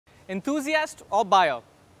Enthusiast or buyer,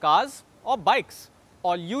 cars or bikes,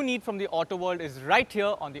 all you need from the auto world is right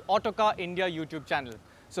here on the Autocar India YouTube channel.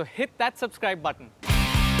 So hit that subscribe button.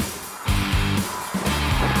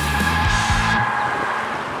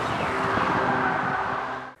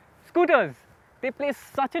 Scooters, they play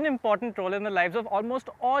such an important role in the lives of almost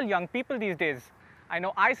all young people these days. I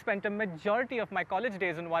know I spent a majority of my college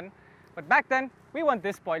days on one, but back then we weren't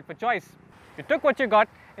this spoiled for choice. You took what you got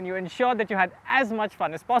and you ensured that you had as much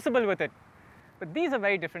fun as possible with it. But these are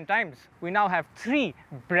very different times. We now have 3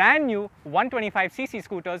 brand new 125cc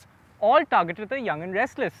scooters, all targeted at the young and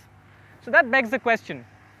restless. So that begs the question,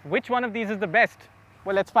 which one of these is the best?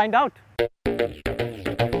 Well, let's find out.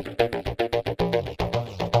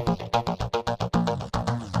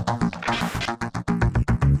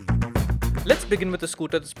 Let's begin with a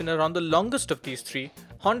scooter that's been around the longest of these 3,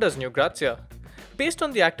 Honda's new Grazia. Based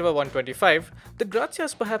on the Activa 125, the Grazia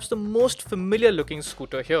is perhaps the most familiar looking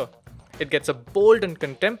scooter here. It gets a bold and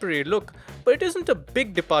contemporary look, but it isn't a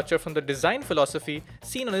big departure from the design philosophy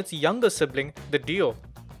seen on its younger sibling, the Dio.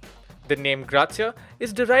 The name Grazia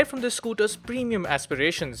is derived from the scooter's premium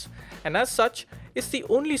aspirations, and as such, it's the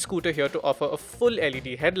only scooter here to offer a full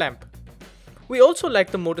LED headlamp. We also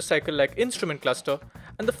like the motorcycle-like instrument cluster,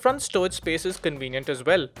 and the front storage space is convenient as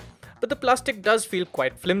well, but the plastic does feel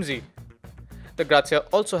quite flimsy. The Grazia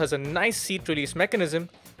also has a nice seat release mechanism,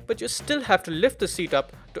 but you still have to lift the seat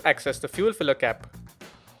up to access the fuel filler cap.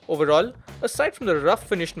 Overall, aside from the rough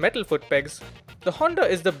finished metal foot pegs, the Honda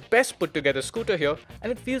is the best put together scooter here,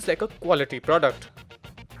 and it feels like a quality product.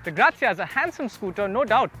 The Grazia is a handsome scooter, no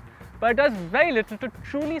doubt, but it does very little to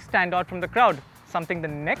truly stand out from the crowd, something the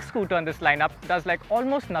next scooter in this lineup does like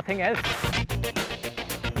almost nothing else.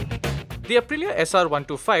 The Aprilia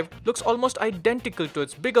SR125 looks almost identical to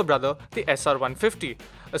its bigger brother, the SR150,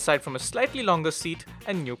 aside from a slightly longer seat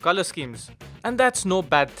and new color schemes. And that's no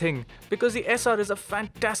bad thing, because the SR is a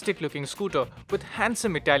fantastic looking scooter with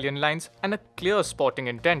handsome Italian lines and a clear sporting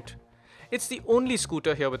intent. It's the only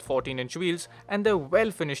scooter here with 14-inch wheels, and they're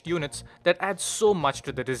well-finished units that add so much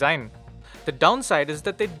to the design. The downside is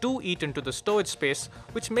that they do eat into the storage space,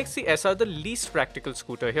 which makes the SR the least practical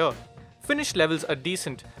scooter here. Finish levels are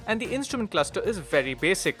decent, and the instrument cluster is very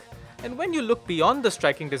basic. And when you look beyond the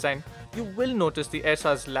striking design, you will notice the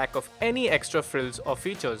SR's lack of any extra frills or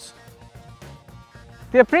features.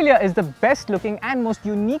 The Aprilia is the best looking and most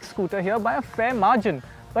unique scooter here by a fair margin,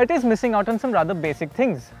 but it is missing out on some rather basic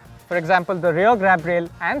things. For example, the rear grab rail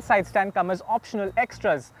and side stand come as optional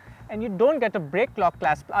extras, and you don't get a brake lock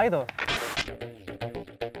clasp either.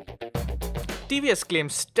 TVS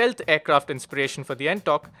claims stealth aircraft inspiration for the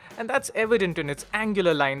Ntorq, and that's evident in its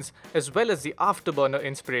angular lines as well as the afterburner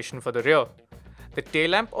inspiration for the rear. The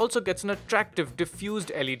tail lamp also gets an attractive diffused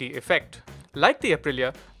LED effect. Like the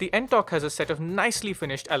Aprilia, the Ntorq has a set of nicely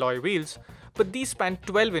finished alloy wheels, but these span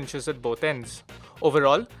 12 inches at both ends.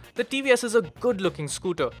 Overall, the TVS is a good-looking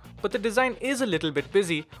scooter, but the design is a little bit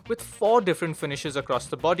busy with 4 different finishes across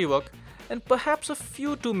the bodywork and perhaps a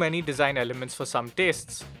few too many design elements for some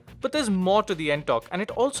tastes. But there's more to the Ntorq, and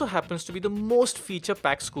it also happens to be the most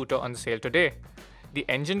feature-packed scooter on sale today. The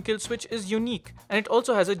engine kill switch is unique, and it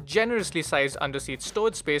also has a generously sized underseat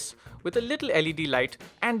storage space with a little LED light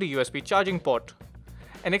and a USB charging port.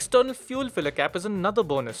 An external fuel filler cap is another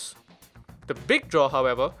bonus. The big draw,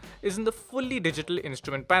 however, is in the fully digital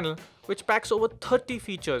instrument panel, which packs over 30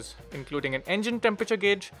 features, including an engine temperature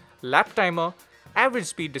gauge, lap timer, average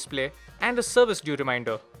speed display, and a service due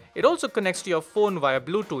reminder. It also connects to your phone via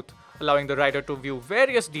Bluetooth, allowing the rider to view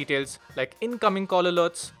various details like incoming call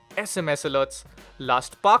alerts, SMS alerts,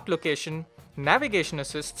 last park location, navigation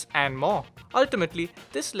assists, and more. Ultimately,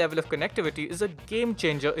 this level of connectivity is a game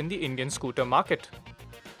changer in the Indian scooter market.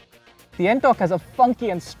 The Ntorq has a funky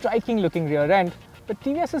and striking looking rear end, but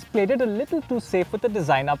TVS has played it a little too safe with the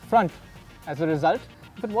design up front. As a result,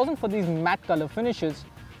 if it wasn't for these matte color finishes,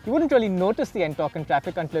 you wouldn't really notice the Ntorq in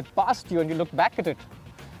traffic until it passed you and you look back at it.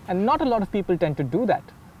 And not a lot of people tend to do that.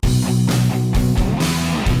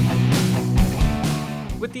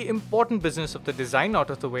 With the important business of the design out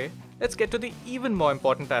of the way, let's get to the even more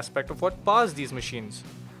important aspect of what powers these machines.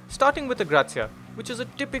 Starting with the Grazia, which is a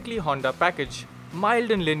typically Honda package, mild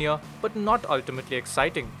and linear but not ultimately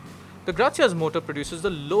exciting. The Grazia's motor produces the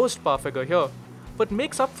lowest power figure here, but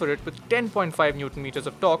makes up for it with 10.5 Nm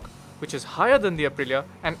of torque, which is higher than the Aprilia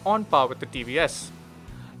and on par with the TVS.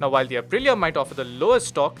 Now, while the Aprilia might offer the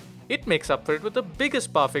lowest torque, it makes up for it with the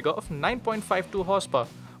biggest power figure of 9.52 horsepower,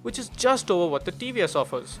 which is just over what the TVS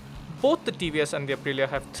offers. Both the TVS and the Aprilia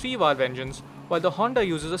have 3-valve engines, while the Honda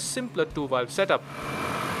uses a simpler 2-valve setup.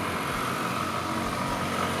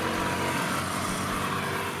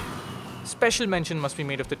 special mention must be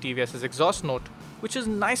made of the TVS's exhaust note, which is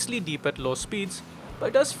nicely deep at low speeds,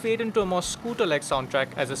 but does fade into a more scooter-like soundtrack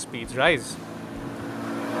as the speeds rise.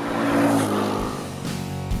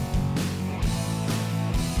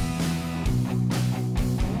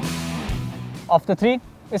 Of the three,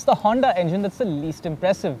 it's the Honda engine that's the least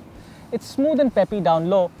impressive. It's smooth and peppy down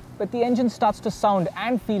low, but the engine starts to sound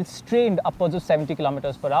and feel strained upwards of 70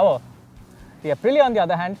 kilometers per hour. The Aprilia, on the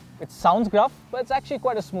other hand, it sounds gruff, but it's actually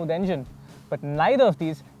quite a smooth engine. But neither of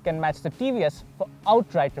these can match the TVS for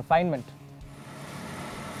outright refinement.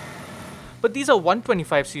 But these are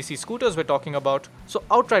 125cc scooters we're talking about, so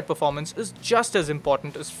outright performance is just as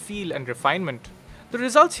important as feel and refinement. The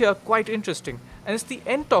results here are quite interesting, and it's the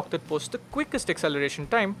Ntorq that posts the quickest acceleration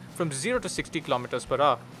time from 0 to 60 km per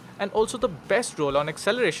hour, and also the best roll-on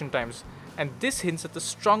acceleration times, and this hints at the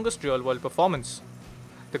strongest real-world performance.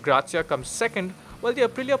 The Grazia comes second, while the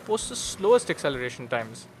Aprilia posts the slowest acceleration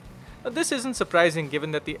times. Now, this isn't surprising given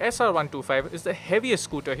that the SR125 is the heaviest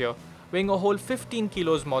scooter here, weighing a whole 15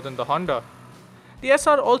 kilos more than the Honda. The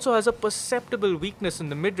SR also has a perceptible weakness in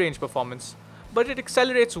the mid-range performance, but it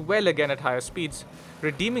accelerates well again at higher speeds,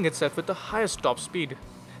 redeeming itself with the highest top speed.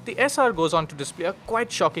 The SR goes on to display a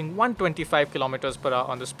quite shocking 125 km per hour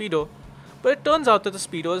on the speedo, but it turns out that the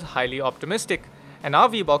speedo is highly optimistic, and our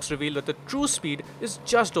V-Box revealed that the true speed is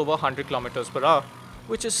just over 100 km per hour,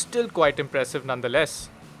 which is still quite impressive nonetheless.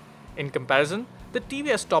 In comparison, the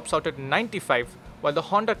TVS tops out at 95, while the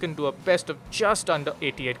Honda can do a best of just under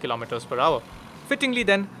 88 km per hour. Fittingly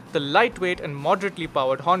then, the lightweight and moderately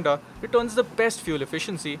powered Honda returns the best fuel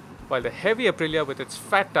efficiency, while the heavy Aprilia with its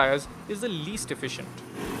fat tires is the least efficient.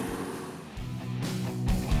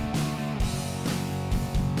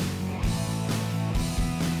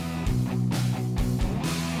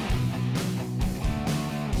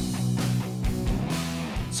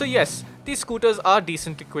 So yes, these scooters are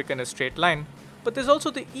decently quick in a straight line, but there's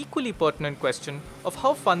also the equally pertinent question of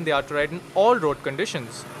how fun they are to ride in all road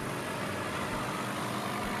conditions.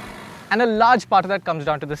 And a large part of that comes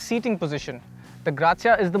down to the seating position. The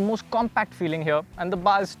Grazia is the most compact feeling here, and the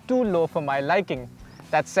bar is too low for my liking.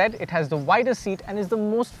 That said, it has the widest seat and is the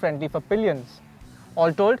most friendly for pillions.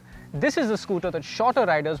 All told, this is the scooter that shorter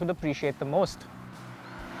riders would appreciate the most.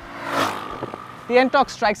 The Ntorq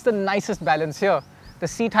strikes the nicest balance here. The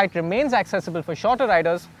seat height remains accessible for shorter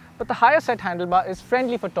riders, but the higher set handlebar is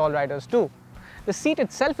friendly for tall riders too. The seat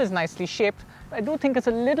itself is nicely shaped, but I do think it's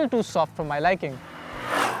a little too soft for my liking.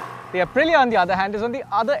 The Aprilia, on the other hand, is on the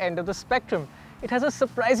other end of the spectrum. It has a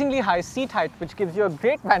surprisingly high seat height, which gives you a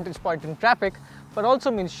great vantage point in traffic, but also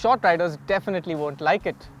means short riders definitely won't like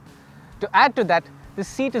it. To add to that, the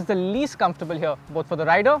seat is the least comfortable here, both for the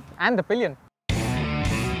rider and the pillion.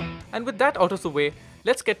 And with that out of the way,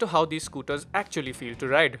 let's get to how these scooters actually feel to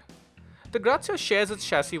ride. The Grazia shares its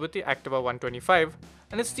chassis with the Activa 125,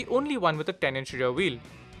 and it's the only one with a 10-inch rear wheel.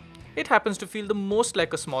 It happens to feel the most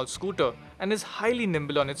like a small scooter and is highly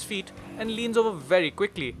nimble on its feet and leans over very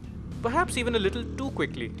quickly, perhaps even a little too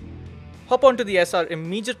quickly. Hop onto the SR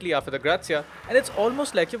immediately after the Grazia and it's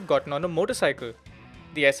almost like you've gotten on a motorcycle.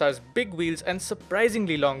 The SR's big wheels and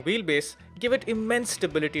surprisingly long wheelbase give it immense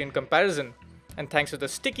stability in comparison, and thanks to the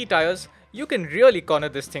sticky tires, you can really corner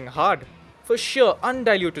this thing hard. For sheer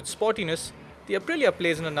undiluted sportiness, the Aprilia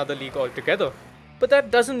plays in another league altogether. But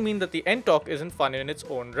that doesn't mean that the Ntorq isn't fun in its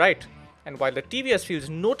own right, and while the TVS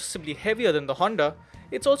feels noticeably heavier than the Honda,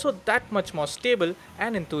 it's also that much more stable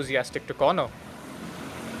and enthusiastic to corner.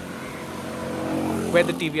 Where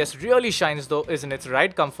the TVS really shines though is in its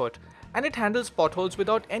ride comfort, and it handles potholes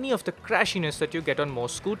without any of the crashiness that you get on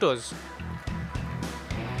most scooters.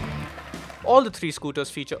 All the three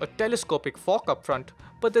scooters feature a telescopic fork up front,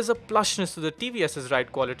 but there's a plushness to the TVS's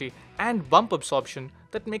ride quality and bump absorption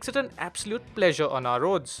that makes it an absolute pleasure on our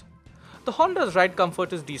roads. The Honda's ride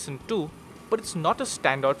comfort is decent too, but it's not a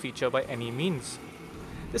standout feature by any means.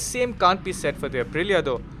 The same can't be said for the Aprilia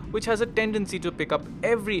though, which has a tendency to pick up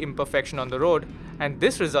every imperfection on the road, and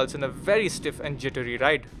this results in a very stiff and jittery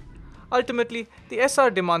ride. Ultimately, the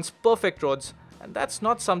SR demands perfect roads, and that's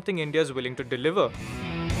not something India is willing to deliver.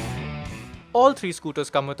 All three scooters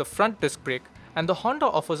come with a front disc brake, and the Honda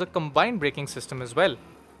offers a combined braking system as well.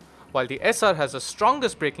 While the SR has the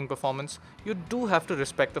strongest braking performance, you do have to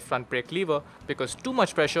respect the front brake lever because too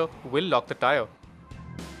much pressure will lock the tire.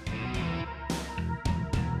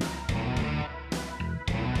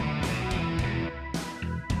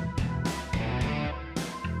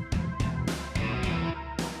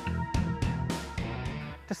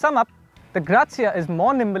 To sum up, the Grazia is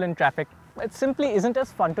more nimble in traffic, but it simply isn't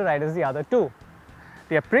as fun to ride as the other two.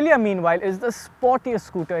 The Aprilia, meanwhile, is the sportiest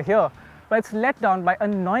scooter here, but it's let down by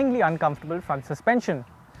annoyingly uncomfortable front suspension.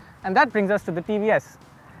 And that brings us to the TVS.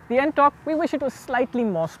 The Ntorq, we wish it was slightly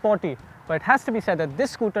more sporty, but it has to be said that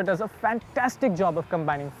this scooter does a fantastic job of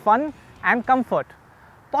combining fun and comfort,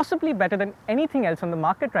 possibly better than anything else on the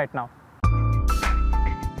market right now.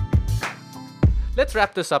 Let's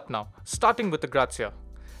wrap this up now, starting with the Grazia.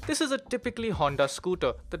 This is a typically Honda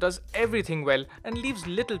scooter that does everything well and leaves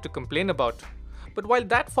little to complain about. But while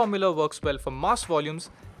that formula works well for mass volumes,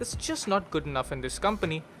 it's just not good enough in this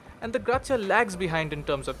company, and the Grazia lags behind in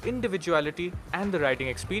terms of individuality and the riding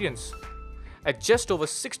experience. At just over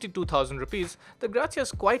 62,000 rupees, the Grazia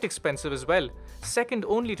is quite expensive as well, second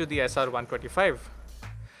only to the SR125.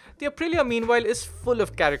 The Aprilia meanwhile is full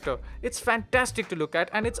of character, it's fantastic to look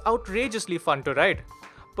at and it's outrageously fun to ride.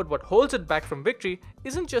 But what holds it back from victory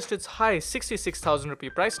isn't just its high 66,000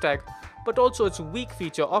 rupee price tag, but also its weak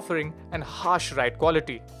feature offering and harsh ride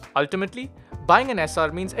quality. Ultimately, buying an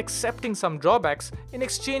SR means accepting some drawbacks in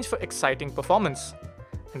exchange for exciting performance.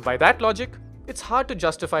 And by that logic, it's hard to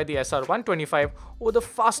justify the SR125 over the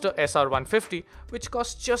faster SR150, which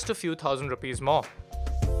costs just a few thousand rupees more.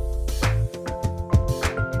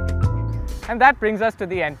 And that brings us to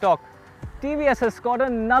the Ntorq. TVS has scored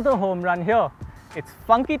another home run here. It's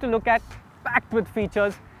funky to look at, packed with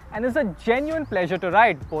features, and is a genuine pleasure to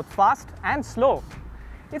ride, both fast and slow.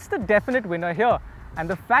 It's the definite winner here, and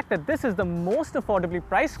the fact that this is the most affordably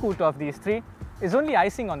priced scooter of these three is only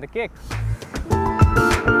icing on the cake.